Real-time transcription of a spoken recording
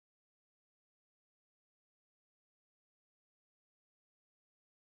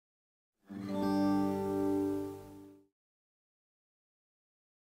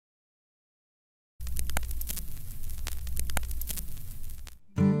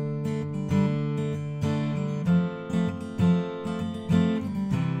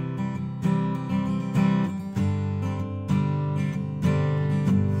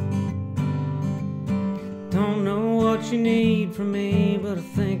for me, but I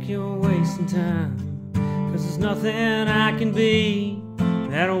think you're wasting time. 'Cause there's nothing I can be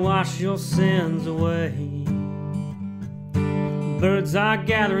that'll wash your sins away. Birds are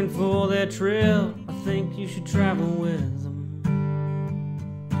gathering for their trip, I think you should travel with them.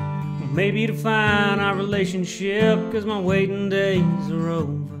 Maybe to find our relationship, 'cause my waiting days are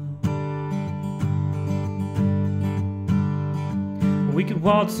over. We could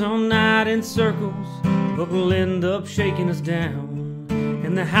waltz all night in circles, but we'll end up shaking us down.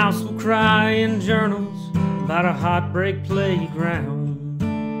 And the house will cry in journals about a heartbreak playground.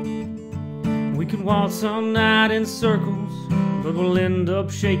 We could waltz all night in circles, but we'll end up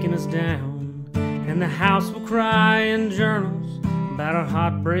shaking us down. And the house will cry in journals about a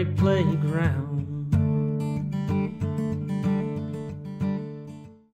heartbreak playground.